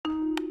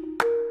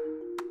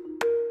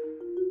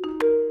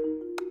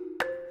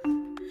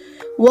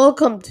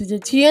Welcome to the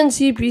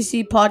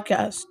TNCPC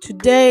podcast.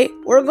 Today,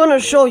 we're going to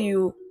show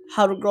you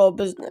how to grow a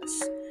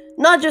business.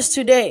 Not just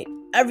today,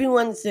 every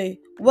Wednesday.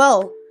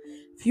 Well,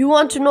 if you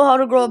want to know how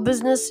to grow a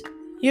business,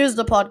 here's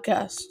the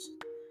podcast.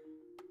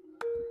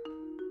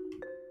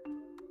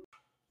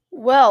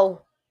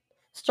 Well,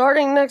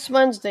 starting next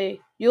Wednesday,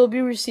 you'll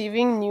be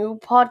receiving new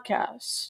podcasts.